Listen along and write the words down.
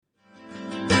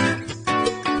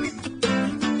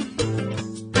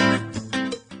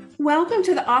Welcome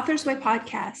to the Author's Way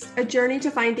podcast, a journey to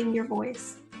finding your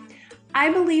voice. I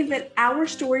believe that our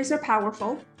stories are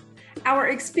powerful. Our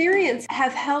experience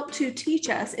have helped to teach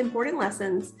us important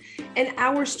lessons, and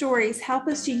our stories help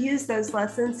us to use those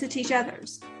lessons to teach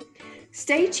others.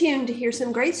 Stay tuned to hear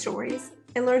some great stories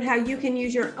and learn how you can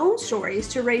use your own stories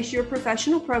to raise your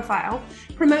professional profile,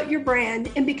 promote your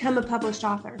brand, and become a published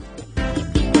author.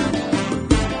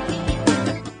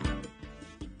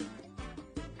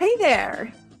 Hey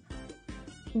there.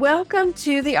 Welcome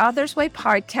to the Author's Way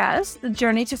podcast, the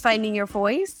journey to finding your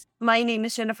voice. My name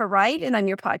is Jennifer Wright, and I'm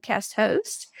your podcast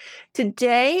host.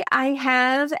 Today, I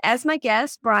have as my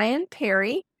guest, Brian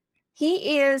Perry.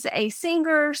 He is a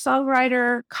singer,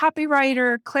 songwriter,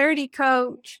 copywriter, clarity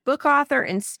coach, book author,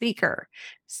 and speaker.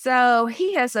 So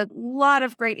he has a lot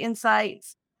of great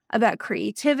insights about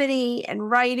creativity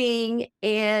and writing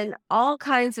and all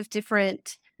kinds of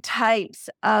different types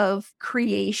of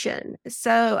creation.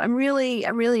 So I'm really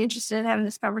interested in having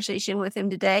this conversation with him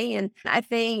today. And I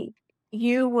think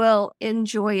you will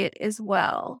enjoy it as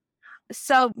well.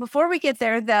 So before we get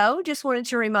there, though, just wanted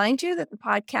to remind you that the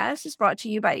podcast is brought to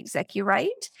you by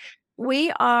ExecuWrite.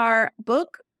 We are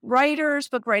book writers,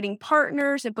 book writing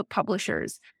partners, and book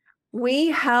publishers. We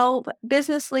help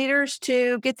business leaders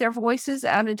to get their voices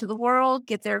out into the world,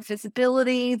 get their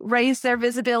visibility, raise their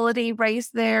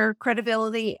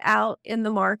credibility out in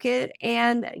the market,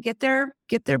 and get their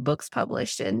books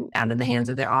published and out in the hands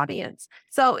of their audience.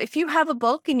 So if you have a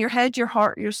book in your head, your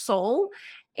heart, your soul,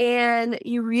 and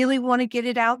you really want to get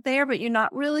it out there, but you're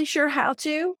not really sure how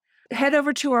to, head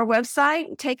over to our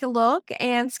website, take a look,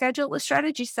 and schedule a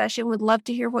strategy session. We'd love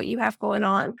to hear what you have going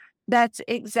on.That's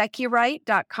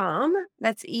ExecuWrite.com.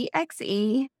 That's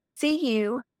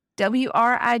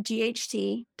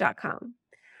ExecuWright.com.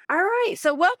 All right.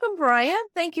 So welcome, Brian.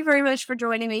 Thank you very much for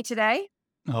joining me today.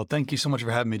 Oh, thank you so much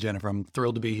for having me, Jennifer. I'm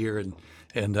thrilled to be here,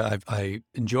 and I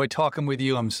enjoy talking with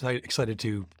you. I'm excited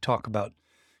to talk about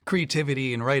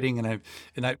creativity and writing. And I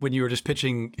when you were just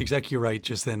pitching ExecuWrite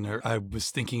just then, I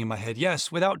was thinking in my head,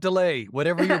 yes, without delay,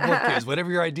 whatever your book is, whatever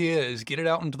your idea is, get it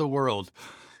out into the world.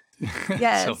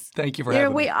 Yes. So thank you for having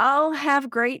me. We all have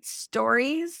great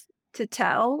stories to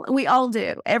tell. We all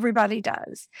do. Everybody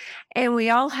does. And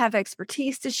we all have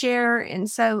expertise to share. And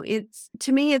so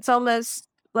to me, it's almost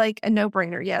like a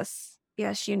no-brainer. Yes,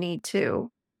 you need to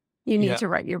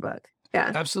write your book.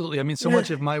 Yeah. Absolutely. I mean, so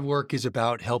much of my work is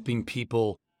about helping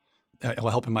people,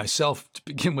 helping myself to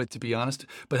begin with, to be honest,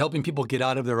 but helping people get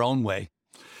out of their own way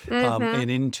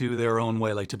and into their own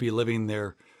way, like to be living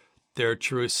their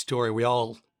truest story. We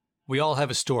all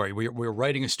have a story. We're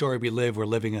writing a story we live. We're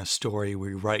living a story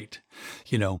we write,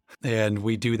 and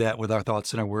we do that with our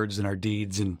thoughts and our words and our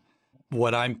deeds. And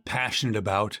what I'm passionate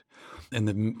about and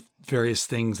the various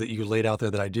things that you laid out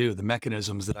there that I do, the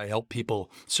mechanisms that I help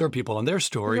people, serve people on their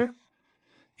story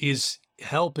is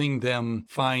helping them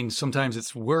find, sometimes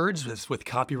it's words, it's with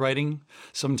copywriting.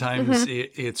 Sometimes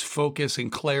it's focus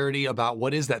and clarity about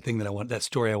what is that thing that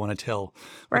story I want to tell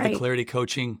with the clarity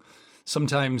coaching.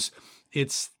 Sometimes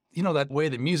it's, that way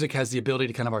that music has the ability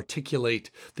to kind of articulate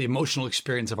the emotional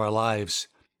experience of our lives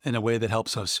in a way that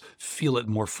helps us feel it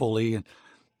more fully. And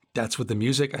that's with the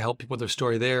music. I help people with their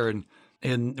story there.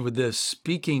 And with the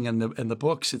speaking and the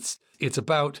books, it's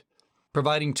about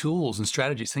providing tools and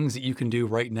strategies, things that you can do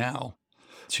right now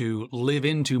to live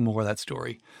into more of that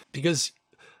story. Because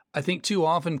I think too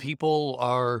often people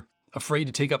are afraid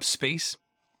to take up space,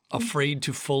 afraid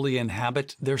to fully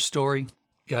inhabit their story.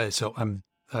 Yeah, so I'm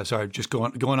sorry, just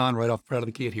going on right out of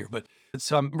the gate here. But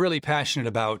so I'm really passionate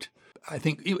about, I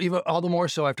think even all the more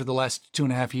so after the last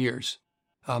 2.5 years,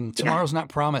 tomorrow's not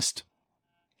promised,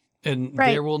 and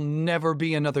there will never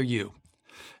be another you.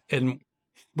 And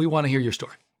we want to hear your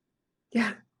story.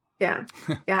 Yeah.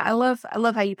 I love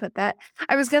how you put that.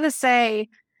 I was going to say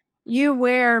you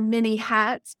wear many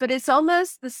hats, but it's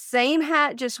almost the same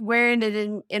hat, just wearing it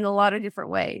in a lot of different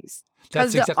ways.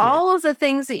 Because all of the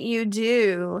things that you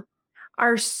do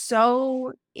are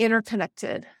so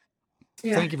interconnected.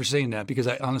 Yeah. Thank you for saying that, because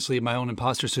I honestly, my own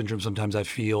imposter syndrome, sometimes I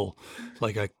feel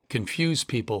like I confuse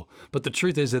people. But the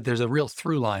truth is that there's a real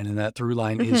through line, and that through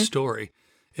line is story.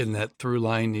 And that through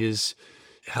line is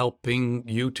helping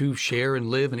you to share and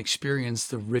live and experience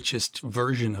the richest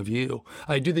version of you.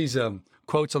 I do these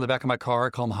quotes on the back of my car. I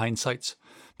call them hindsights.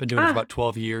 Been doing it for about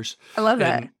 12 years. I love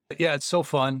that. Yeah, it's so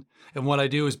fun. And what I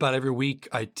do is about every week,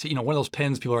 one of those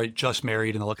pens people are just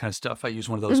married and all that kind of stuff. I use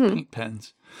one of those paint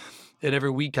pens. And every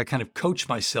week I kind of coach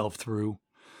myself through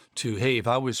to, hey, if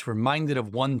I was reminded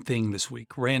of one thing this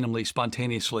week, randomly,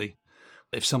 spontaneously,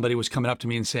 if somebody was coming up to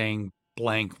me and saying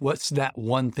blank, what's that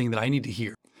one thing that I need to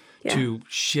hear to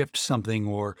shift something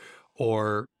or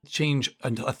or change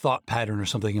a thought pattern or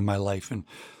something in my life. And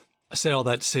I said all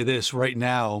that to say this right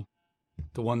now.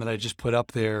 The one that I just put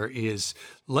up there is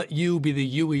let you be the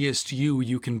you-iest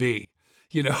you can be,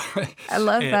 you know? I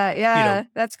love that. Yeah,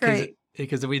 that's great.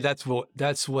 Because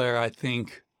that's where I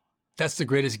think that's the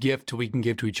greatest gift we can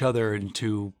give to each other and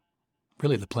to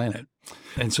really the planet.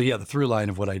 And so, yeah, the through line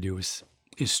of what I do is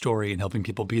story and helping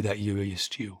people be that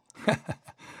you-iest you.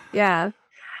 Yeah.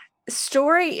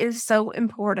 Story is so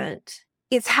important.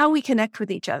 It's how we connect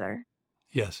with each other.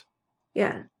 Yes.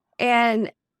 Yeah.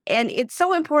 And it's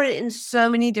so important in so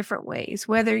many different ways,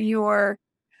 whether you're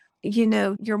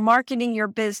marketing your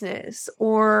business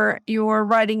or you're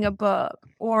writing a book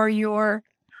or you're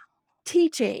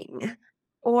teaching,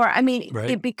 or,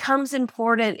 Right. it becomes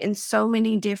important in so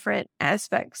many different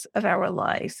aspects of our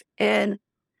lives. And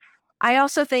I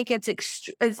also think it's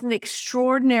an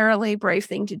extraordinarily brave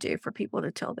thing to do for people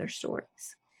to tell their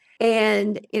stories.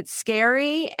 And it's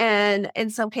scary. And in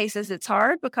some cases it's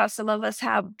hard because some of us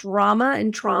have drama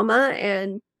and trauma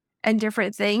and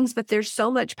different things, but there's so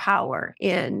much power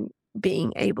in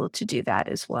being able to do that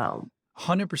as well.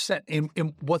 100%.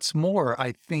 And what's more,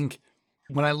 I think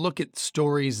when I look at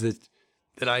stories that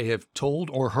I have told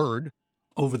or heard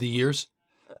over the years,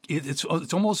 it's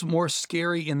almost more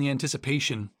scary in the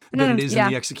anticipation than it is in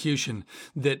the execution.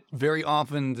 That very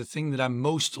often the thing that I'm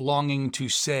most longing to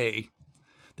say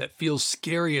that feels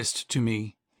scariest to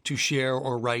me to share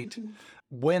or write,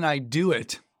 when I do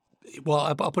it, well,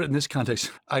 I'll put it in this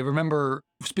context. I remember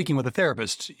speaking with a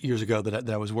therapist years ago that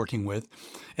I was working with,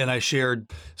 and I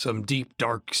shared some deep,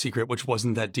 dark secret, which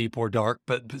wasn't that deep or dark,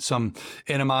 but some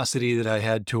animosity that I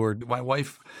had toward my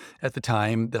wife at the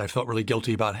time that I felt really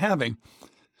guilty about having.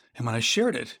 And when I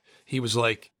shared it, he was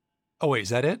like, "Oh, wait, is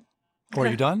that it? Or are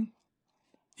you done?"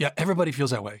 Yeah, everybody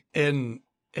feels that way. And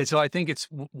so I think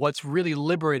what's really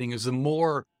liberating is the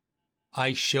more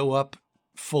I show up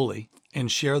fully and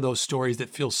share those stories that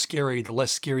feel scary, the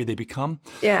less scary they become.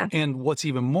 Yeah. And what's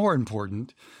even more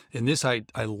important, and this I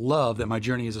love that my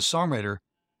journey as a songwriter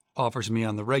offers me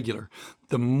on the regular,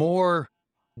 the more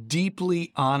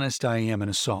deeply honest I am in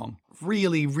a song,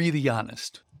 really, really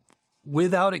honest,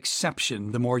 without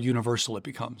exception, the more universal it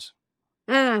becomes.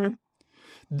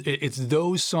 It's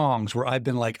those songs where I've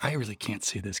been like, I really can't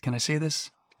say this. Can I say this?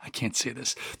 I can't say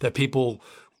this. That people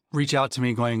reach out to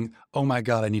me going, oh my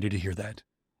God, I needed to hear that.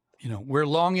 We're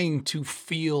longing to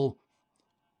feel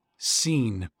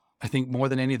seen, I think, more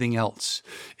than anything else.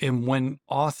 And when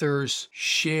authors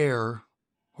share,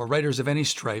 or writers of any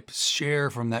stripe share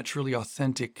from that truly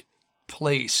authentic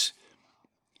place,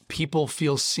 people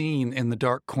feel seen in the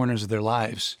dark corners of their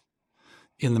lives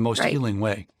in the most healing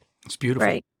way. It's beautiful.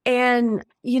 Right. And,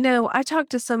 I talk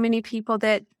to so many people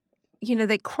that,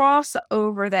 they cross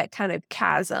over that kind of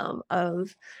chasm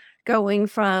of going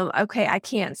from, okay, I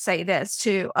can't say this,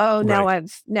 to, oh, now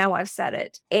I've said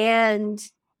it. And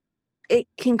it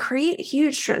can create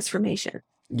huge transformation.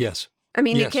 Yes.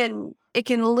 It can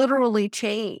literally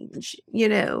change,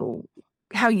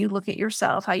 how you look at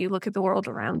yourself, how you look at the world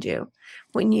around you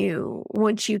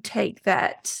once you take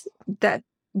that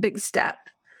big step.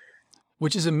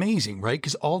 Which is amazing, right?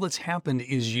 Because all that's happened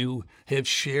is you have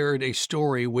shared a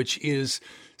story, which is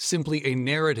simply a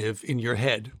narrative in your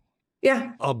head.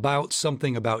 Yeah. About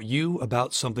something about you,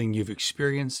 about something you've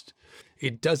experienced.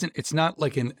 It's not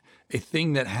like a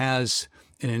thing that has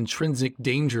an intrinsic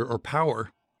danger or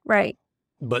power. Right.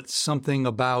 But something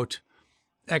about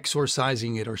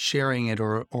exorcising it or sharing it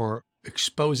or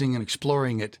exposing and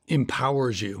exploring it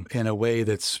empowers you in a way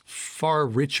that's far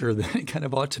richer than it kind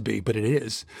of ought to be, but it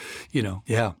is,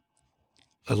 yeah.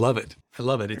 I love it.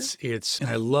 It's, and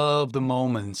I love the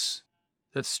moments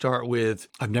that start with,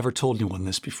 I've never told anyone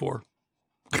this before.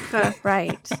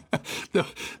 Right.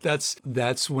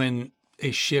 That's when a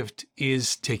shift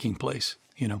is taking place,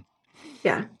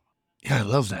 Yeah. Yeah, I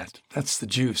love that. That's the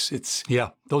juice.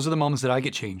 Those are the moments that I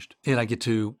get changed, and I get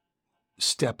to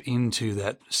step into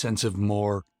that sense of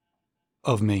more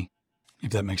of me, if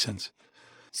that makes sense.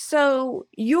 So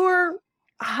you're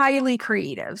highly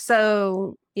creative.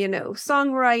 So,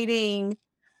 songwriting,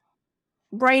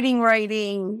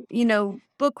 writing,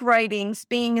 book writings,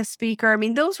 being a speaker.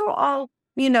 Those are all,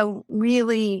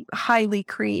 really highly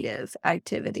creative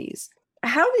activities.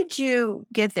 How did you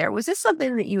get there? Was this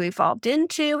something that you evolved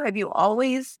into? Have you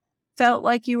always felt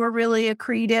like you were really a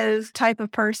creative type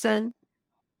of person?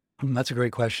 That's a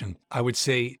great question. I would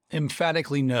say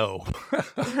emphatically no.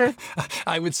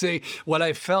 I would say what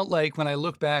I felt like when I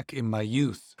look back in my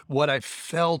youth, what I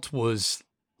felt was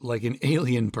like an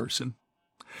alien person.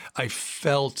 I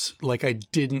felt like I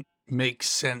didn't make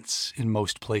sense in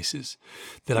most places,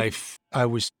 that I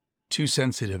was too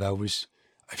sensitive.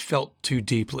 I felt too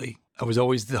deeply. I was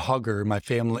always the hugger. My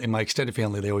family, in my extended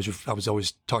family, I was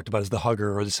always talked about as the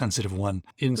hugger or the sensitive one.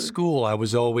 In school, I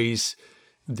was always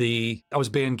I was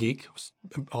band geek,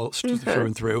 all through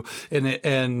and through.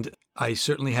 And I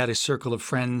certainly had a circle of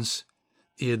friends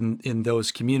in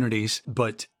those communities,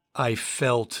 but I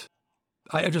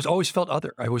just always felt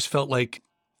other. I always felt like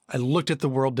I looked at the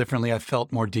world differently. I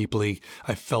felt more deeply.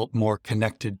 I felt more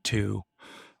connected to,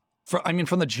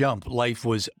 from the jump, life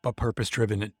was a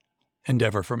purpose-driven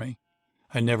endeavor for me.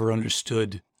 I never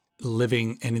understood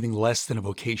living anything less than a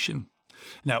vocation.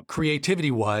 Now,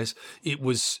 creativity-wise,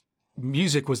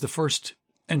 music was the first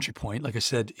entry point. Like I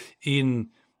said, in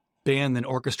band and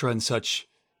orchestra and such,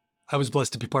 I was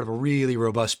blessed to be part of a really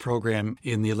robust program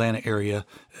in the Atlanta area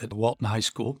at Walton High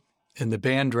School. And the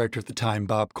band director at the time,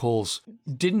 Bob Coles,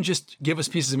 didn't just give us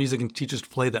pieces of music and teach us to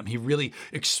play them. He really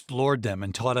explored them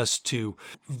and taught us to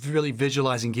really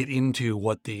visualize and get into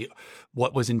what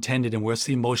was intended and what's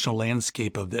the emotional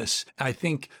landscape of this. I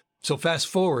think, so fast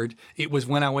forward, it was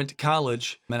when I went to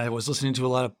college and I was listening to a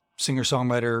lot of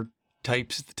singer-songwriter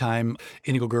types at the time,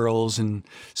 Indigo Girls and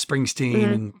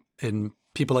Springsteen and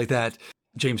people like that.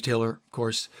 James Taylor, of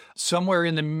course. Somewhere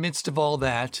in the midst of all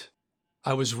that,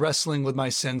 I was wrestling with my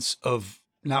sense of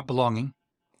not belonging.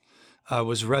 I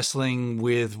was wrestling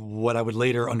with what I would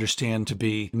later understand to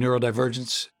be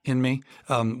neurodivergence in me,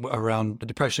 around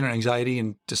depression and anxiety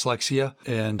and dyslexia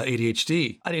and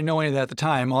ADHD. I didn't know any of that at the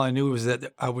time. All I knew was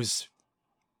that I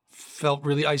felt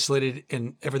really isolated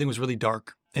and everything was really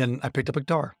dark. And I picked up a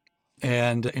guitar.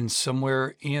 And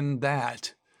somewhere in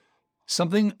that,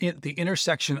 something at the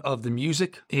intersection of the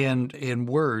music and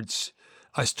words,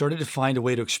 I started to find a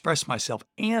way to express myself.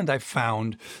 And I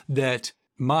found that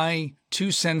my too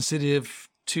sensitive,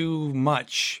 too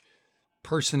much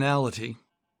personality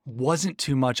wasn't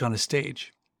too much on a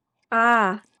stage.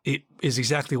 It is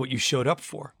exactly what you showed up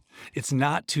for. It's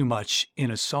not too much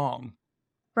in a song.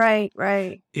 Right.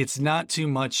 It's not too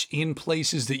much in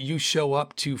places that you show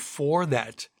up to for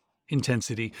that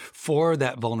intensity, for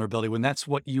that vulnerability, when that's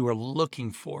what you are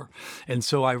looking for. And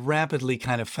so I rapidly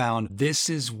kind of found this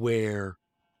is where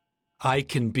I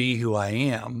can be who I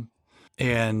am,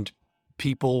 and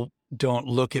people don't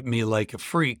look at me like a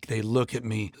freak. They look at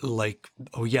me like,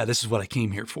 oh yeah, this is what I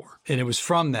came here for. And it was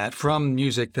from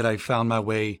music that I found my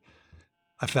way.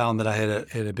 I found that I had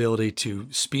an ability to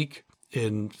speak,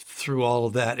 and through all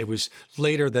of that, it was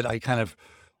later that I kind of,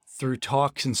 through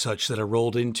talks and such, that I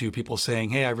rolled into people saying,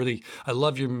 hey, I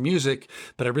love your music,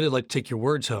 but I really like to take your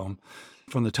words home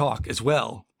from the talk as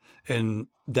well. And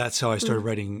that's how I started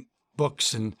writing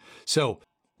books. And so,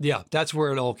 yeah, that's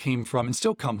where it all came from and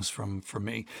still comes from for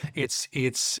me.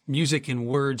 It's music and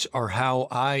words are how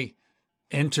I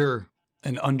enter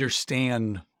and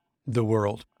understand the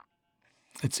world.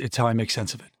 It's how I make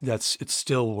sense of it. It's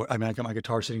still, I got my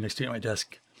guitar sitting next to me at my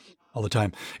desk all the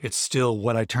time. It's still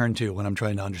what I turn to when I'm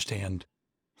trying to understand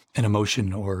an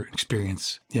emotion or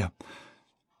experience. Yeah.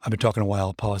 I've been talking a while.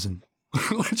 I'll pause and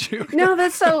let you. No,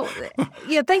 that's so,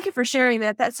 yeah, thank you for sharing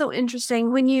that. That's so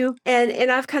interesting. When you,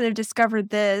 and I've kind of discovered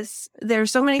this,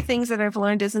 there's so many things that I've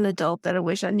learned as an adult that I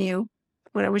wish I knew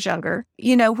when I was younger.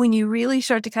 When you really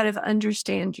start to kind of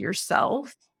understand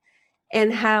yourself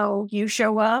and how you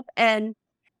show up. And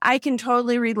I can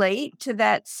totally relate to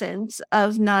that sense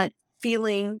of not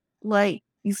feeling like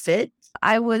you fit.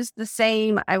 I was the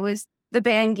same. I was the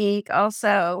band geek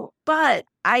also, but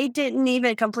I didn't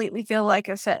even completely feel like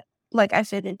I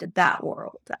fit into that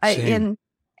world.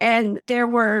 And there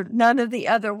were none of the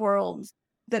other worlds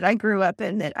that I grew up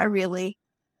in that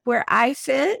where I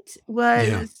fit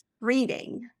was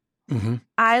reading. Mm-hmm.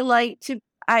 I like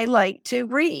to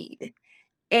read,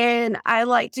 and I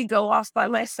like to go off by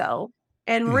myself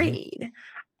and read.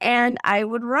 And I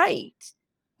would write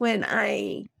when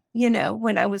I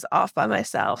was off by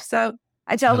myself. So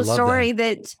I tell the story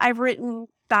that I've written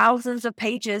thousands of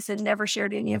pages and never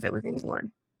shared any of it with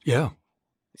anyone. Yeah.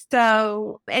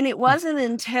 So, and it wasn't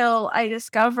until I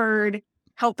discovered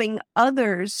helping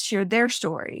others share their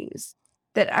stories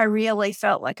that I really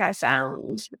felt like I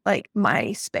found like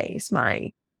my space,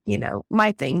 my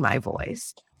thing, my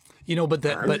voice.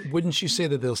 But wouldn't you say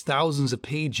that those thousands of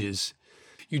pages,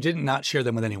 you did not share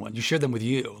them with anyone? You shared them with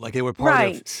you. Like they were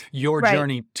part of your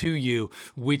journey to you,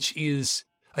 which is,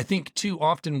 I think too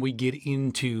often we get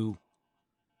into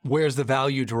where's the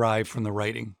value derived from the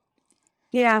writing?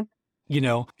 Yeah.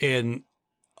 And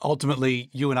ultimately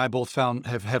you and I both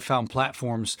have found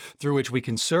platforms through which we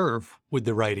can serve with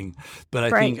the writing. But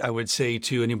I think I would say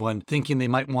to anyone thinking they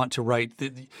might want to write,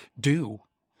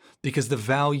 because the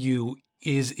value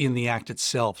is in the act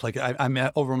itself. Like I'm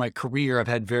over my career, I've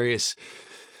had various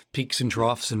peaks and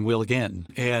troughs and will again.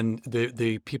 And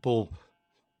the people,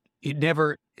 it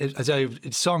never, as a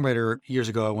songwriter years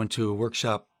ago, I went to a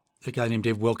workshop, a guy named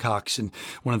Dave Wilcox, and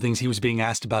one of the things he was being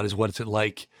asked about is what is it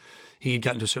like? He had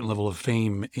gotten to a certain level of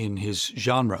fame in his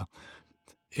genre.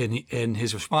 And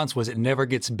his response was, it never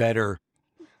gets better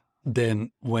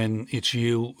than when it's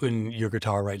you and your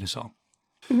guitar writing a song.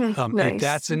 Nice. If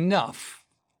that's enough,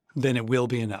 then it will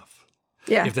be enough.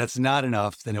 Yeah. If that's not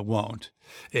enough, then it won't.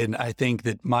 And I think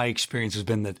that my experience has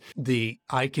been that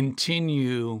I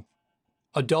continue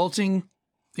adulting,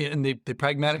 and the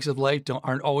pragmatics of life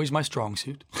aren't always my strong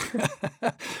suit,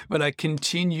 but I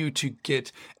continue to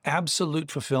get absolute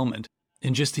fulfillment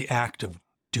in just the act of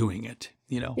doing it.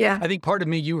 Yeah. I think part of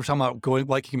me, you were talking about going,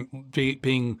 like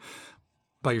being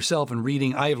by yourself and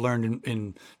reading. I have learned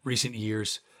in recent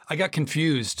years, I got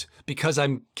confused because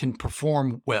I can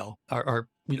perform well or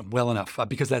well enough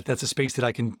because that's a space that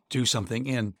I can do something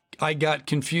in. I got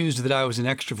confused that I was an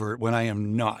extrovert when I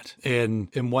am not. And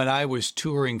when I was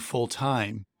touring full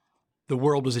time, the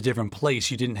world was a different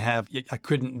place. I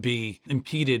couldn't be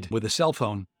impeded with a cell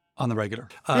phone on the regular.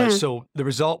 So the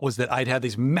result was that I'd have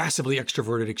these massively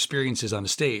extroverted experiences on a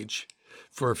stage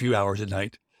for a few hours at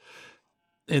night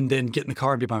and then get in the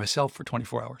car and be by myself for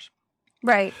 24 hours.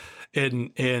 Right.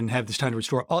 And have this time to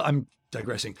restore. I'm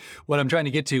digressing. What I'm trying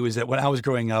to get to is that when I was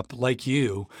growing up, like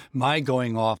you, my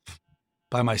going off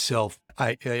by myself,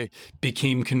 I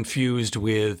became confused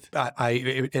with,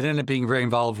 it ended up being very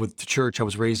involved with the church. I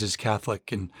was raised as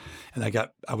Catholic and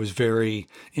I was very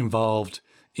involved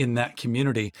in that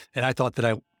community. And I thought that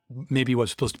I maybe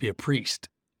was supposed to be a priest.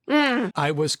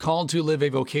 I was called to live a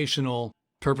vocational,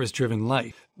 purpose-driven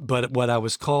life. But what I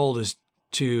was called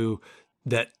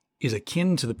that is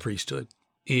akin to the priesthood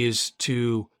is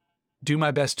to do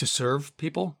my best to serve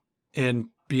people and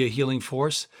be a healing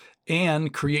force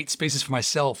and create spaces for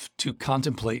myself to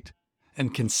contemplate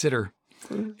and consider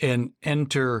and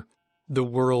enter the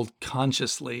world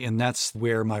consciously. And that's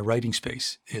where my writing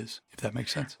space is, if that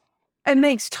makes sense. It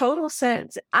makes total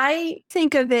sense. I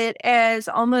think of it as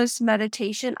almost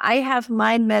meditation. I have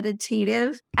my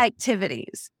meditative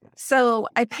activities. So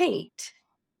I paint.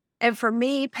 And for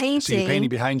me, painting... I see you painting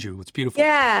behind you. It's beautiful.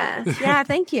 Yeah. Yeah,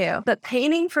 thank you. But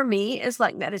painting for me is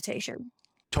like meditation.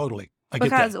 Totally. I get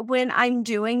that. Because when I'm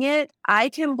doing it, I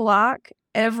can block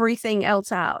everything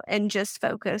else out and just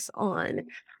focus on...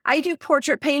 I do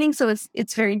portrait painting, so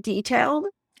it's very detailed.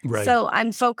 Right. So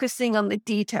I'm focusing on the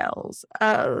details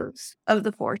of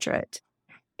the portrait.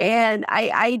 And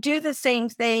I do the same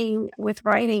thing with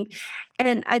writing.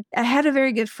 And I had a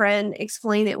very good friend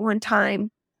explain it one time.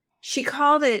 She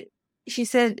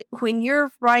said, when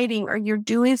you're writing or you're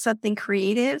doing something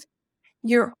creative,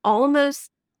 you're almost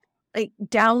like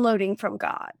downloading from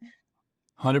God.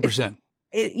 100%.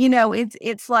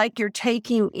 It's like you're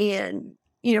taking in,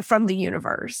 from the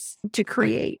universe to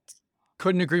create.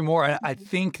 Couldn't agree more. I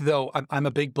think, though, I'm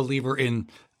a big believer in,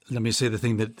 let me say the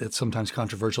thing that's sometimes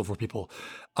controversial for people.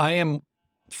 I am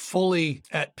fully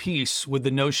at peace with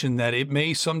the notion that it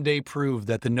may someday prove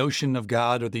that the notion of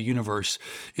God or the universe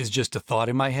is just a thought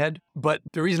in my head. But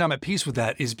the reason I'm at peace with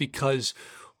that is because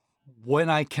when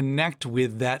I connect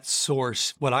with that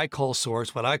source, what I call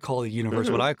the universe,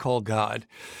 what I call God,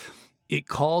 it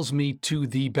calls me to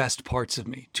the best parts of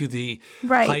me, to the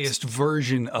highest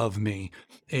version of me.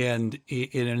 And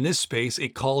in this space,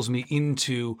 it calls me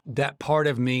into that part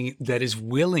of me that is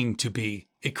willing to be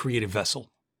a creative vessel.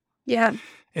 Yeah.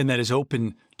 And that is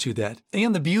open to that.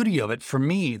 And the beauty of it for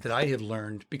me that I have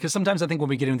learned, because sometimes I think when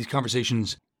we get into these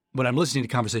conversations, when I'm listening to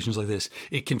conversations like this,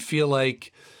 it can feel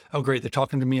like, oh, great, they're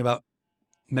talking to me about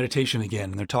meditation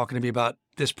again, and they're talking to me about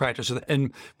this practice.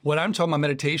 And when I'm talking about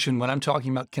meditation, when I'm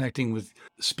talking about connecting with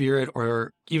spirit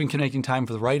or even connecting time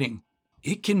for the writing,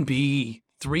 it can be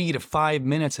 3 to 5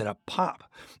 minutes at a pop,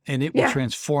 and it will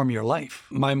transform your life.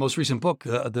 My most recent book,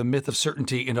 The Myth of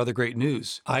Certainty and Other Great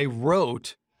News, I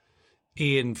wrote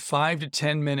in 5 to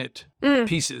 10 minute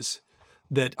pieces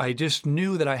that I just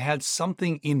knew that I had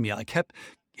something in me. I kept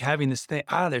having this thing,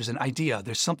 there's an idea,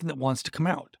 there's something that wants to come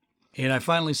out. And I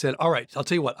finally said, all right, I'll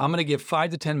tell you what, I'm going to give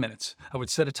 5 to 10 minutes. I would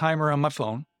set a timer on my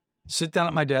phone, sit down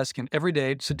at my desk, and every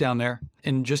day I'd sit down there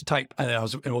and just type. And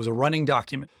it was a running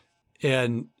document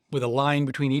and with a line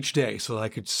between each day so that I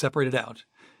could separate it out.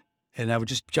 And I would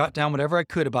just jot down whatever I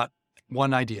could about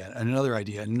one idea, another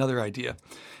idea, another idea.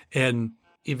 And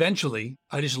eventually,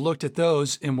 I just looked at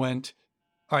those and went,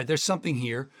 all right, there's something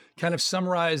here, kind of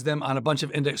summarized them on a bunch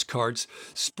of index cards,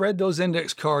 spread those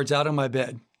index cards out on my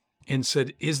bed and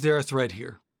said, is there a thread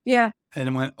here? Yeah. And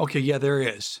I went, okay, yeah, there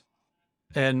is.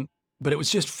 But it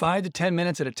was just 5 to 10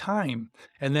 minutes at a time.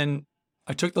 And then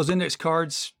I took those index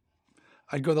cards,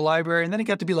 I'd go to the library, and then it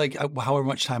got to be like however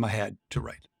much time I had to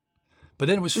write. But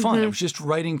then it was fun. I was just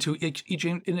writing to each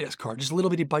index card, just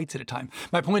little bitty bites at a time.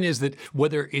 My point is that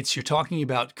whether it's you're talking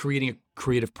about creating a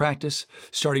creative practice,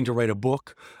 starting to write a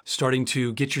book, starting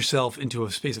to get yourself into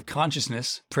a space of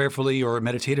consciousness, prayerfully or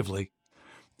meditatively,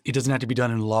 it doesn't have to be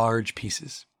done in large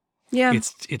pieces. Yeah.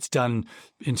 It's done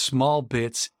in small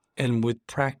bits and with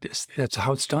practice. That's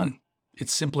how it's done.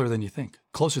 It's simpler than you think,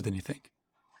 closer than you think.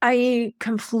 I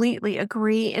completely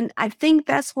agree. And I think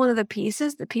that's one of the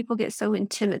pieces that people get so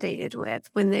intimidated with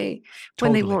when they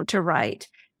want to write.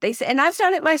 They say, and I've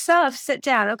done it myself, sit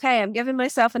down. Okay, I'm giving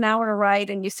myself an hour to write,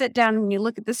 and you sit down and you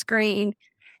look at the screen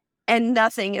and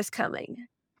nothing is coming.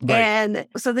 Right. And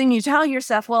so then you tell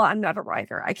yourself, well, I'm not a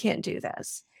writer. I can't do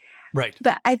this. Right.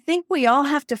 But I think we all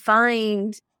have to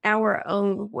find our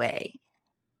own way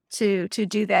to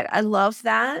do that. I love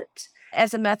that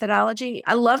as a methodology.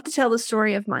 I love to tell the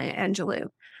story of Maya Angelou.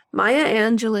 Maya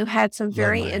Angelou had some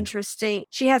very interesting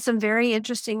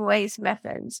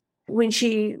methods.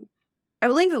 I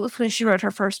believe it was when she wrote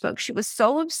her first book, she was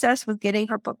so obsessed with getting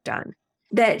her book done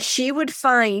that she would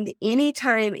find any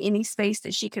time, any space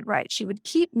that she could write. She would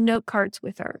keep note cards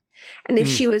with her. And if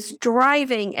she was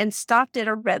driving and stopped at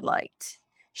a red light,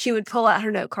 she would pull out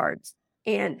her note cards.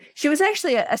 And she was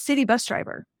actually a city bus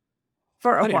driver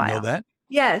for a while. I didn't know that.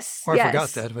 Yes. Or I forgot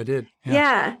that if I did.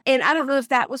 Yeah. And I don't know if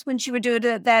that was when she would do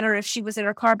that or if she was in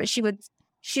her car, but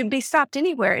she'd be stopped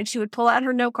anywhere and she would pull out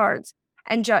her note cards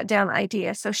and jot down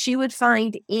ideas. So she would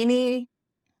find any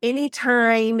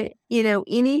time,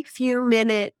 any few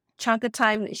minute chunk of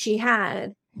time that she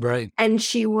had. Right. And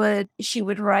she would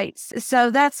write.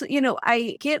 So that's,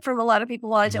 I get from a lot of people,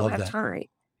 well, I don't have time.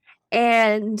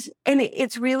 And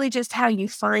it's really just how you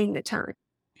find the time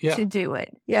to do it.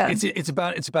 Yeah. It's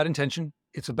about intention.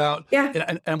 It's about,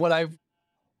 and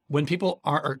when people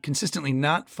are consistently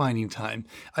not finding time,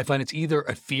 I find it's either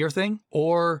a fear thing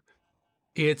or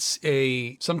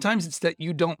sometimes it's that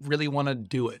you don't really want to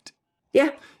do it. Yeah.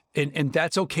 And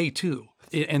that's okay too.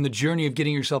 And the journey of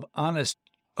getting yourself honest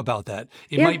about that.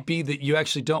 It might be that you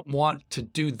actually don't want to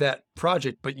do that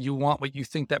project, but you want what you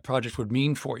think that project would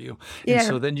mean for you. And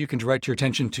so then you can direct your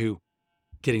attention to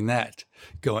getting that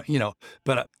going,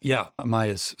 but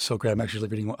Maya's so great. I'm actually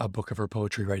reading a book of her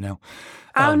poetry right now.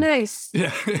 Oh, nice.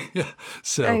 Yeah.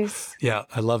 So nice.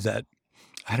 I love that.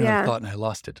 I had another thought and I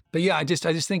lost it. But I just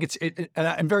think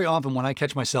and very often when I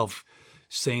catch myself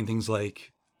saying things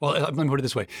like, well, let me put it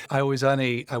this way. I was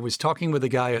talking with a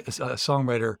guy, a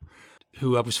songwriter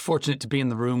who I was fortunate to be in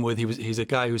the room with. He's a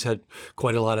guy who's had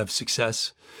quite a lot of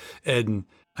success, and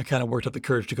I kind of worked up the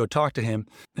courage to go talk to him.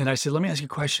 And I said, let me ask you a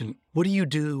question. What do you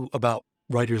do about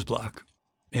writer's block?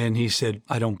 And he said,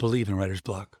 I don't believe in writer's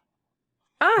block.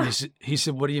 He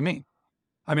said, what do you mean?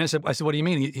 I said, what do you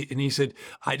mean? And he said,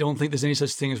 I don't think there's any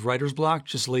such thing as writer's block,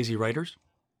 just lazy writers.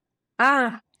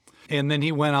 And then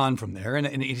he went on from there.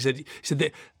 And he said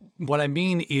that what I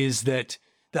mean is that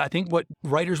I think what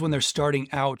writers, when they're starting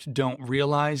out, don't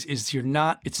realize is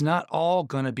it's not all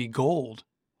going to be gold.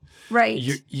 Right.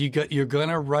 You're going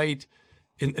to write,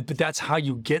 but that's how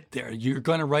you get there. You're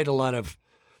going to write a lot of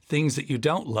things that you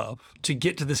don't love to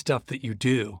get to the stuff that you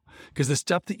do. Because the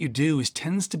stuff that you do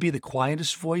tends to be the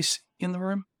quietest voice in the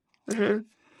room. Mm-hmm.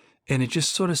 And it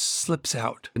just sort of slips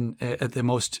out at the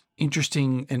most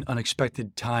interesting and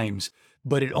unexpected times.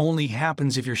 But it only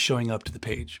happens if you're showing up to the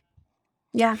page.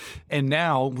 Yeah. And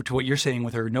now, to what you're saying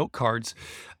with her note cards,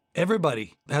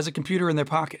 everybody has a computer in their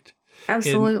pocket.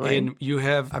 Absolutely. And you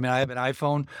have, I have an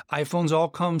iPhone. iPhones all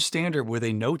come standard with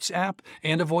a notes app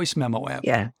and a voice memo app.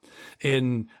 Yeah.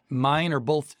 And mine are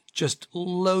both just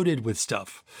loaded with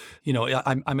stuff.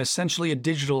 I'm essentially a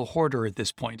digital hoarder at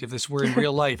this point. If this were in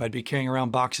real life, I'd be carrying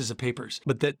around boxes of papers.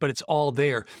 But it's all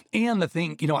there. And the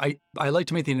thing, I like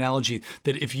to make the analogy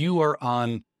that if you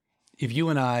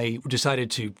and I decided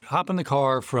to hop in the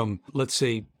car from, let's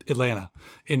say, Atlanta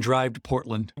and drive to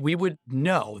Portland, we would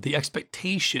know the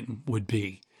expectation would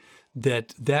be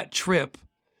that trip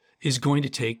is going to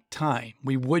take time.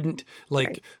 We wouldn't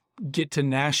get to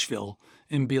Nashville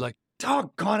and be like,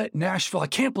 doggone it, Nashville. I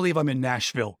can't believe I'm in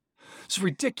Nashville. It's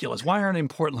ridiculous. Why aren't I in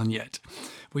Portland yet?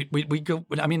 We go,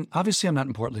 obviously I'm not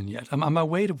in Portland yet. I'm on my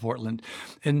way to Portland.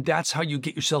 And that's how you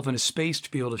get yourself in a space to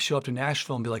be able to show up to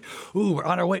Nashville and be like, ooh, we're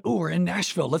on our way. Ooh, we're in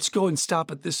Nashville. Let's go and stop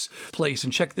at this place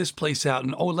and check this place out.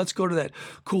 And let's go to that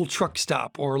cool truck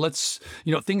stop. Or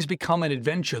things become an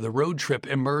adventure. The road trip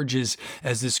emerges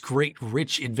as this great,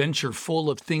 rich adventure full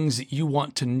of things that you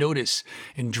want to notice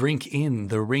and drink in.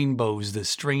 The rainbows, the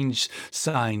strange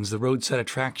signs, the roadside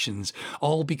attractions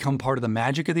all become part of the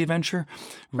magic of the adventure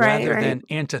rather than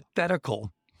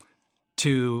antithetical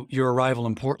to your arrival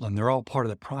in Portland. They're all part of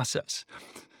the process.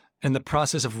 And the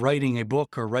process of writing a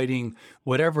book or writing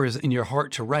whatever is in your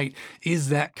heart to write is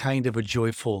that kind of a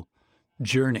joyful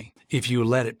journey if you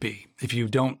let it be. If you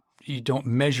don't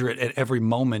measure it at every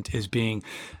moment as being,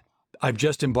 I've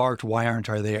just embarked, why aren't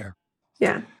I there?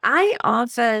 Yeah. I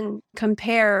often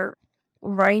compare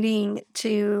writing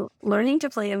to learning to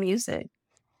play a music.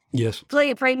 Yes.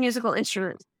 Play musical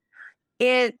instruments.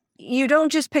 You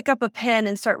don't just pick up a pen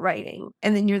and start writing,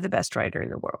 and then you're the best writer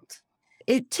in the world.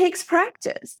 It takes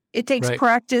practice. It takes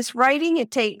practice writing.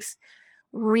 It takes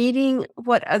reading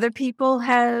what other people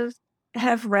have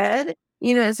read.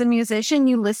 You know, as a musician,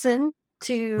 you listen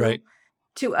to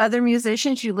other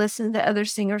musicians, you listen to other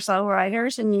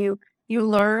singer-songwriters, and you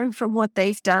learn from what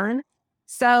they've done.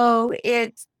 So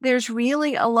there's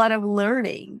really a lot of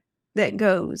learning that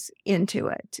goes into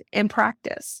it and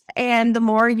practice. And the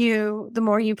more you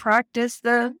practice,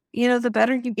 the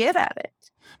better you get at it.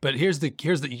 But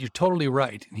you're totally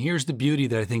right. And here's the beauty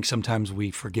that I think sometimes we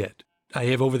forget. I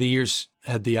have over the years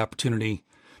had the opportunity,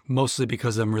 mostly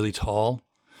because I'm really tall.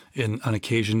 And on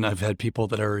occasion, I've had people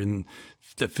that are in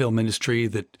the film industry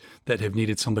that have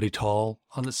needed somebody tall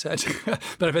on the set.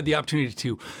 But I've had the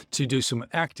opportunity to do some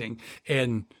acting.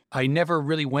 And I never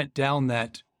really went down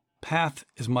that path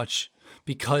as much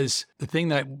because the thing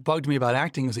that bugged me about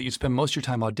acting is that you spend most of your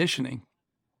time auditioning.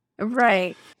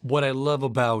 Right. What I love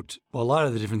about a lot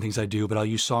of the different things I do, but I'll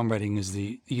use songwriting as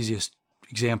the easiest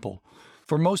example.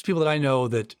 For most people that I know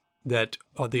that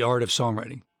are the art of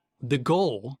songwriting, the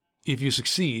goal, if you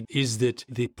succeed, is that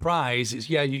the prize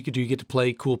is, you get to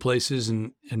play cool places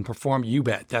and perform. You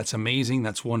bet. That's amazing.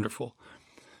 That's wonderful.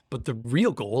 But the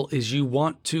real goal is you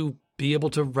want to be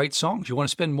able to write songs. You want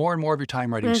to spend more and more of your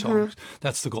time writing songs.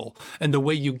 That's the goal. And the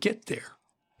way you get there,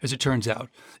 as it turns out,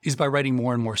 is by writing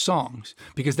more and more songs,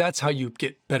 because that's how you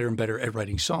get better and better at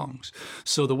writing songs.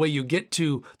 So the way you get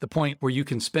to the point where you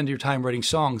can spend your time writing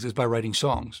songs is by writing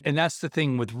songs. And that's the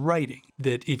thing with writing,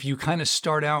 that if you kind of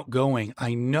start out going,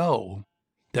 I know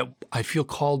that I feel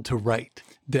called to write,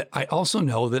 that I also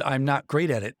know that I'm not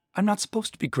great at it. I'm not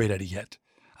supposed to be great at it yet.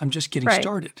 I'm just getting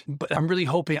started. But I'm really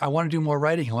hoping, I want to do more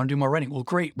writing. I want to do more writing. Well,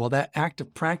 great. Well, that act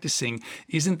of practicing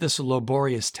isn't this a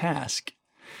laborious task.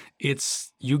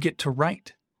 It's you get to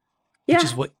write, which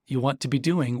is what you want to be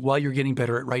doing while you're getting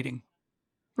better at writing.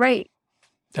 Right.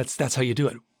 That's how you do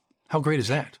it. How great is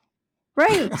that?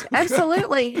 Right.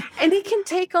 Absolutely. And it can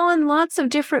take on lots of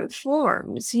different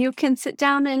forms. You can sit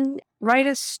down and write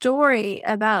a story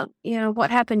about, what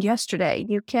happened yesterday.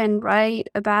 You can write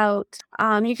about,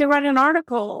 you can write an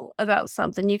article about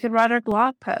something. You can write a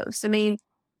blog post. I mean,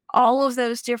 all of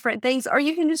those different things, or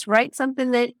you can just write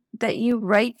something that you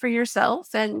write for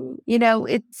yourself and,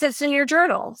 it sits in your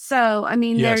journal. So, I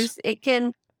mean, it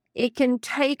can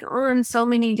take on so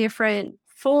many different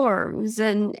forms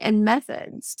and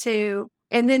methods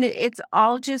and then it's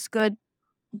all just good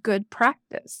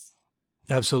practice.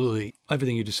 Absolutely.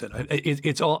 Everything you just said.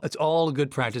 It's all a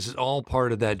good practice. It's all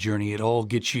part of that journey. It all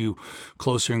gets you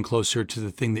closer and closer to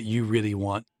the thing that you really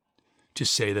want to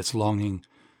say, that's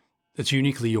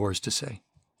uniquely yours to say.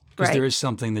 Because there is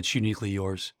something that's uniquely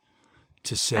yours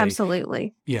to say.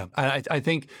 Absolutely. Yeah. I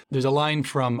think there's a line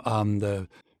from the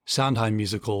Sondheim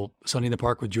musical, Sunday in the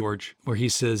Park with George, where he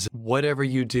says, whatever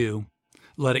you do,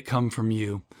 let it come from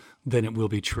you, then it will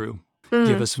be true.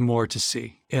 Give us more to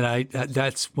see. And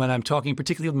that's when I'm talking,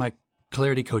 particularly with my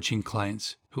clarity coaching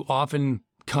clients, who often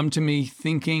come to me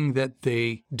thinking that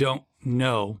they don't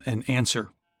know an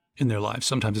answer in their lives.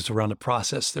 Sometimes it's around a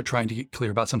process they're trying to get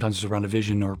clear about. Sometimes it's around a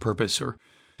vision or a purpose or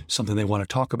something they want to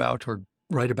talk about or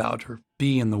write about or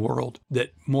be in the world.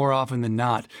 That more often than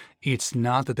not, it's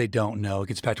not that they don't know. It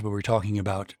gets back to what we were talking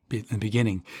about in the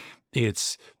beginning.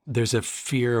 There's a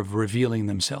fear of revealing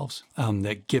themselves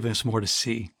that give us more to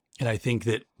see. And I think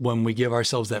that when we give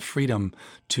ourselves that freedom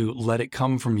to let it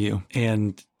come from you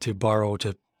and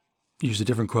to use a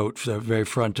different quote for the very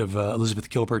front of Elizabeth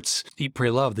Gilbert's Eat,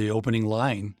 Pray, Love, the opening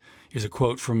line is a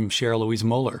quote from Cheryl Louise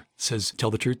Moeller. It says,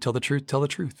 tell the truth, tell the truth, tell the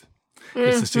truth.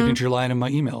 It's the signature line in my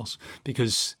emails,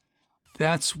 because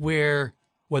that's where,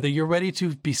 whether you're ready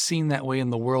to be seen that way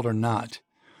in the world or not,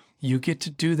 you get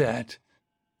to do that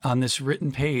on this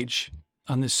written page,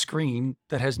 on this screen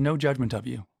that has no judgment of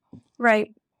you.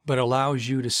 Right. But allows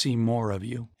you to see more of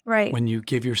you. Right. When you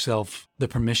give yourself the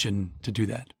permission to do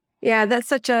that. Yeah, that's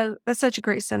such a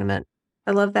great sentiment.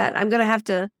 I love that. I'm gonna have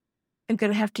to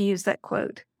use that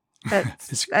quote.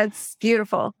 That's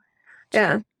beautiful.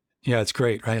 Yeah. Yeah, it's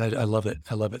great, right? I love it.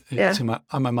 I love it. It's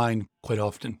on my mind quite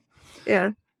often.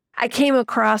 Yeah. I came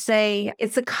across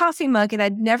it's a coffee mug, and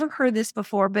I'd never heard this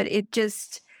before, but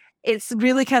it's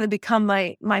really kind of become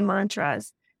my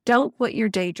mantras. Don't quit your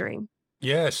daydream.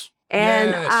 Yes.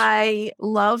 And Yes. I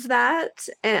love that.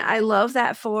 And I love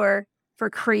that for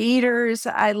creators.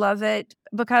 I love it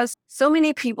because so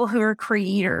many people who are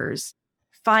creators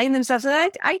find themselves,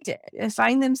 and I did, and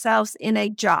find themselves in a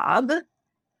job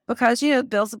because,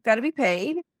 bills have got to be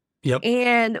paid. Yep.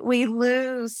 And we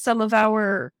lose some of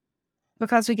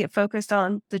because we get focused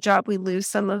on the job, we lose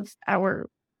some of our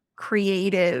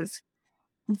creative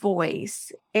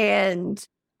voice. And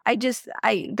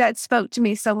that spoke to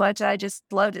me so much. I just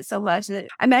loved it so much that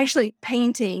I'm actually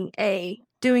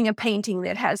doing a painting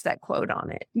that has that quote on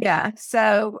it. Yeah.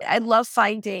 So I love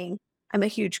I'm a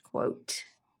huge quote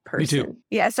person. Me too.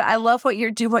 Yeah. So I love what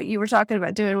you were talking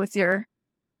about doing with your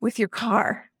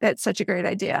car. That's such a great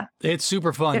idea. It's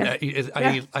super fun.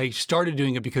 Yeah. I started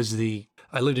doing it because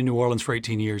I lived in New Orleans for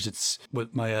 18 years. It's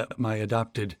with my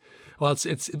adopted. Well,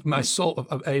 it's my soul,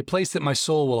 a place that my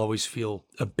soul will always feel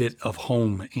a bit of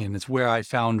home in. It's where I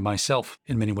found myself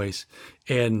in many ways.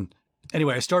 And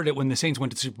anyway, I started it when the Saints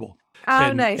went to the Super Bowl.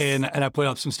 Oh, nice. And I put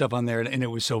up some stuff on there, and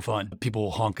it was so fun. People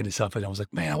honking and stuff, and I was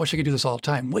like, man, I wish I could do this all the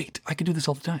time. Wait, I could do this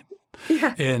all the time.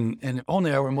 Yeah. And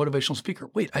only I were a motivational speaker.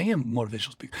 Wait, I am a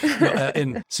motivational speaker.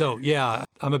 And so, yeah,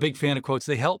 I'm a big fan of quotes.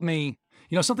 They help me.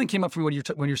 Something came up for me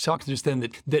when you're talking just then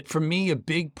that for me, a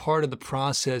big part of the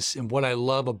process and what I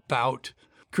love about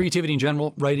creativity in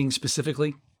general, writing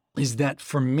specifically, is that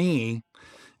for me,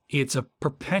 it's a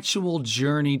perpetual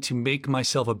journey to make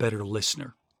myself a better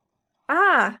listener.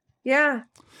 Ah, yeah.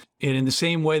 And in the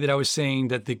same way that I was saying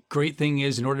that the great thing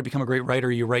is, in order to become a great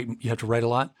writer, you have to write a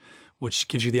lot, which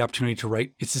gives you the opportunity to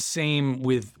write. It's the same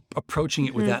with approaching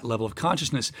it with that level of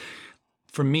consciousness.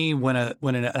 For me, when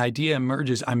an idea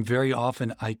emerges,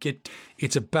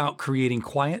 it's about creating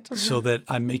quiet so that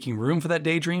I'm making room for that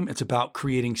daydream. It's about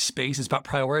creating space. It's about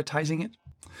prioritizing it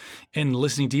and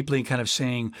listening deeply and kind of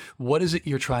saying, what is it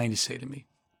you're trying to say to me?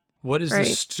 What is the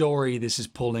story this is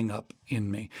pulling up in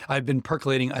me? I've been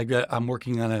percolating. I'm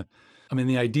working on I'm in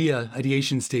the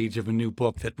ideation stage of a new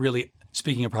book that really,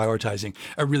 speaking of prioritizing,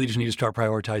 I really just need to start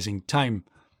prioritizing time.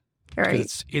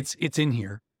 Right. It's in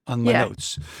here on my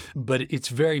notes, but it's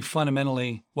very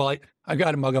fundamentally, I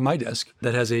got a mug on my desk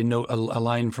that has a note, a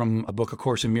line from a book, A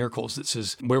Course in Miracles, that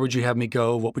says, where would you have me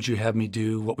go? What would you have me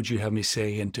do? What would you have me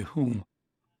say? And to whom?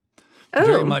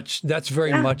 That's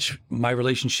very much my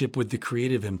relationship with the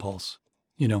creative impulse,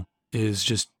 is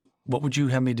just, what would you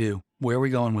have me do? Where are we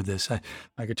going with this?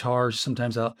 My guitar,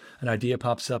 sometimes an idea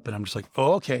pops up and I'm just like,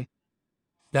 oh, okay,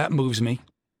 that moves me.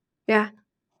 Yeah.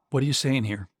 What are you saying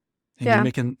here? And you're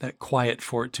making that quiet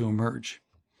for it to emerge.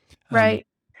 Right.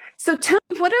 So tell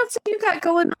me, what else have you got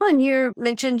going on? You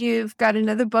mentioned you've got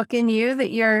another book in you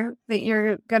that you're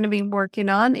going to be working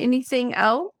on. Anything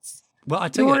else? Well, I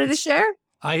tell you, wanted to share?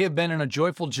 I have been on a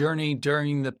joyful journey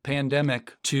during the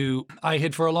pandemic I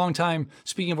had for a long time,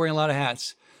 speaking of wearing a lot of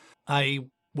hats, I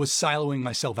was siloing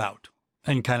myself out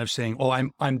and kind of saying, oh,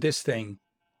 I'm this thing,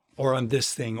 or I'm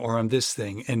this thing, or I'm this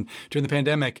thing. And during the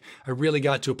pandemic, I really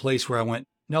got to a place where I went,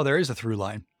 no, there is a through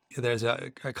line. There's a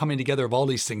coming together of all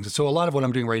these things. And so a lot of what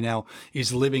I'm doing right now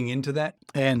is living into that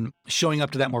and showing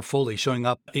up to that more fully, showing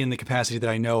up in the capacity that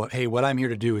I know, hey, what I'm here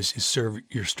to do is serve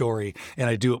your story. And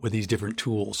I do it with these different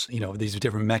tools, these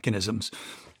different mechanisms.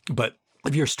 But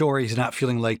if your story is not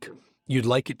feeling like you'd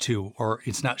like it to, or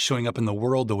it's not showing up in the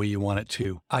world the way you want it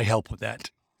to, I help with that.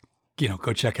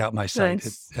 Go check out my site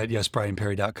at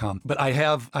yesbrianperry.com. But I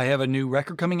have a new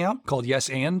record coming out called Yes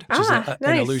And, which is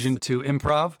an allusion to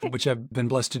improv, which I've been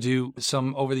blessed to do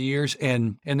some over the years.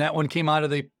 And that one came out of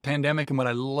the pandemic. And what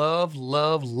I love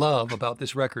about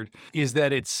this record is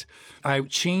that I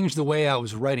changed the way I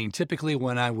was writing. Typically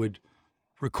when I would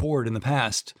record in the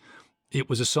past, it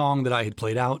was a song that I had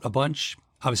played out a bunch.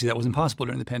 Obviously, that wasn't possible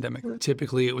during the pandemic.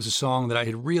 Typically, it was a song that I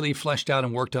had really fleshed out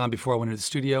and worked on before I went into the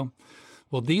studio.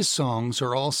 Well, these songs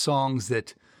are all songs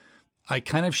that I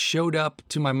kind of showed up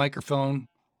to my microphone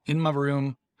in my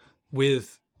room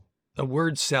with a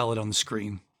word salad on the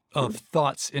screen of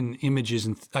thoughts and images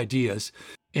and ideas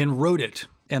and wrote it.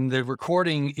 And the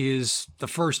recording is the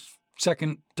first,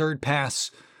 second, third pass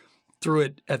through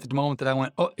it at the moment that I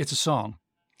went, oh, it's a song.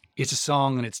 It's a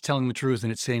song and it's telling the truth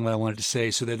and it's saying what I wanted to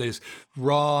say. So there's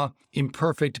raw,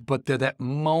 imperfect, but they're that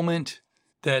moment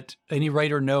that any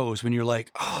writer knows when you're like,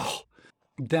 oh,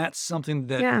 that's something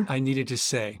that I needed to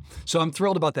say. So I'm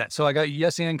thrilled about that. So I got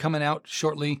Yes And coming out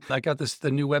shortly. I got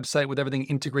the new website with everything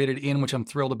integrated in, which I'm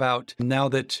thrilled about. Now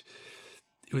that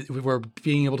we're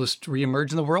being able to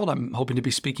reemerge in the world, I'm hoping to be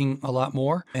speaking a lot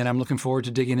more. And I'm looking forward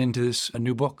to digging into a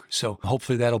new book. So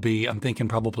hopefully that'll be, I'm thinking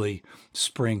probably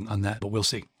spring on that, but we'll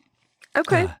see.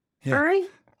 Okay. All right.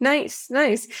 Nice,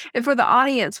 nice. And for the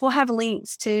audience, we'll have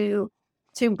links to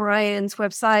Brian's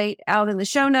website out in the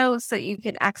show notes so that you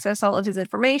can access all of his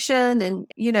information and,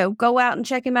 go out and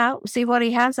check him out, see what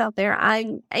he has out there.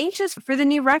 I'm anxious for the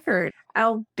new record.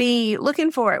 I'll be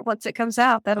looking for it once it comes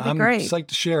out. That'll be great. I'm psyched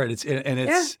to share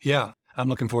it. Yeah. I'm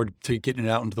looking forward to getting it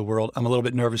out into the world. I'm a lot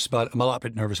bit nervous about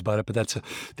it, but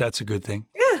that's a good thing.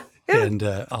 Yeah. And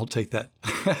I'll take that.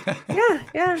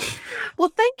 Yeah.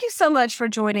 Well, thank you so much for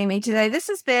joining me today. This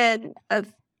has been a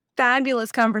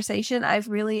fabulous conversation. I've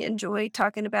really enjoyed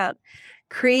talking about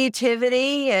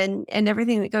creativity and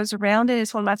everything that goes around it.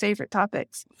 It's one of my favorite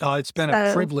topics. It's been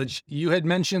a privilege. You had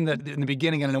mentioned that in the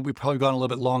beginning, and I know we've probably gone a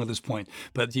little bit long at this point,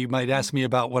 but you might ask me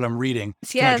about what I'm reading.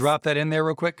 Yes. Can I drop that in there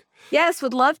real quick? Yes,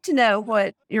 would love to know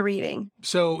what you're reading.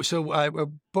 So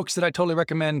books that I totally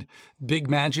recommend. Big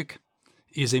Magic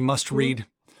is a must-read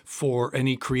for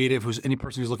any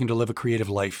person who's looking to live a creative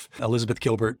life. Elizabeth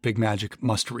Gilbert, Big Magic,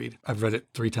 must read. I've read it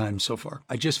 3 times so far.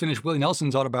 I just finished Willie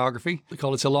Nelson's autobiography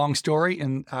called It's a Long Story,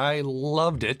 and I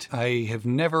loved it. I have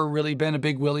never really been a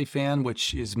big Willie fan,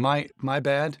 which is my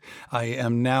bad. I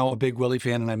am now a big Willie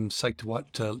fan, and I'm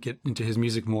psyched to get into his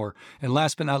music more. And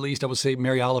last but not least, I will say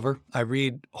Mary Oliver. I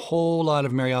read a whole lot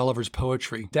of Mary Oliver's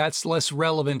poetry. That's less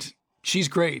relevant. She's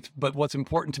great, but what's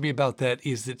important to me about that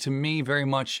is that to me, very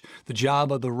much the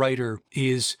job of the writer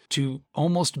is to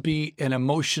almost be an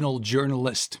emotional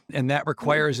journalist. And that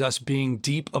requires us being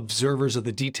deep observers of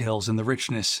the details and the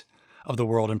richness of the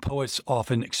world. And poets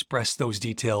often express those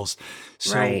details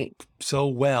so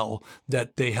well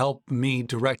that they help me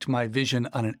direct my vision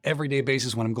on an everyday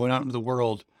basis when I'm going out into the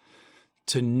world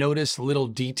to notice little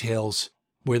details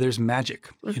where there's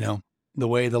magic, the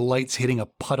way the light's hitting a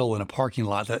puddle in a parking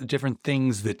lot, the different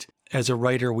things that as a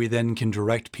writer, we then can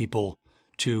direct people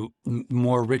to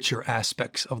more richer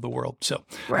aspects of the world. So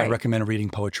I recommend reading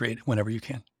poetry whenever you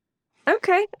can.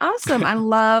 Okay, awesome. I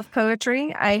love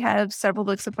poetry. I have several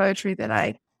books of poetry that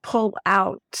I pull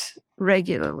out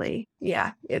regularly.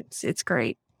 Yeah, it's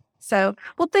great. So,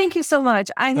 well, thank you so much.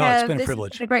 It's been a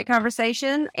privilege. A great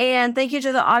conversation. And thank you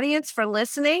to the audience for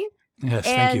listening. Yes,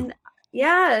 thank you.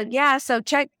 Yeah. So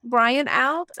check Brian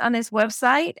out on his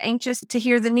website. Anxious to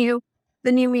hear the new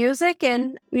music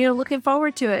and, looking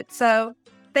forward to it. So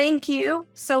thank you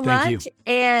so much.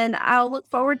 And I'll look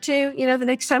forward to, the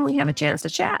next time we have a chance to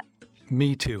chat.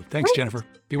 Me too. Thanks, Jennifer.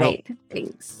 Be well.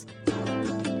 Thanks.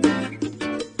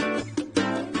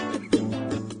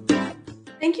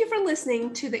 Thank you for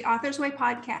listening to the Author's Way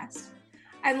podcast.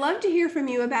 I'd love to hear from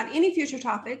you about any future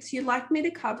topics you'd like me to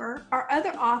cover or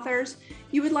other authors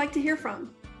you would like to hear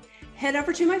from. Head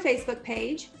over to my Facebook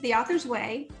page, The Author's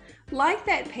Way, like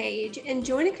that page, and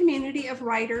join a community of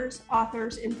writers,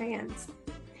 authors, and fans.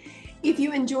 If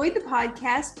you enjoyed the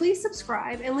podcast, please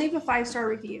subscribe and leave a 5-star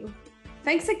review.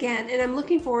 Thanks again, and I'm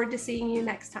looking forward to seeing you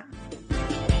next time.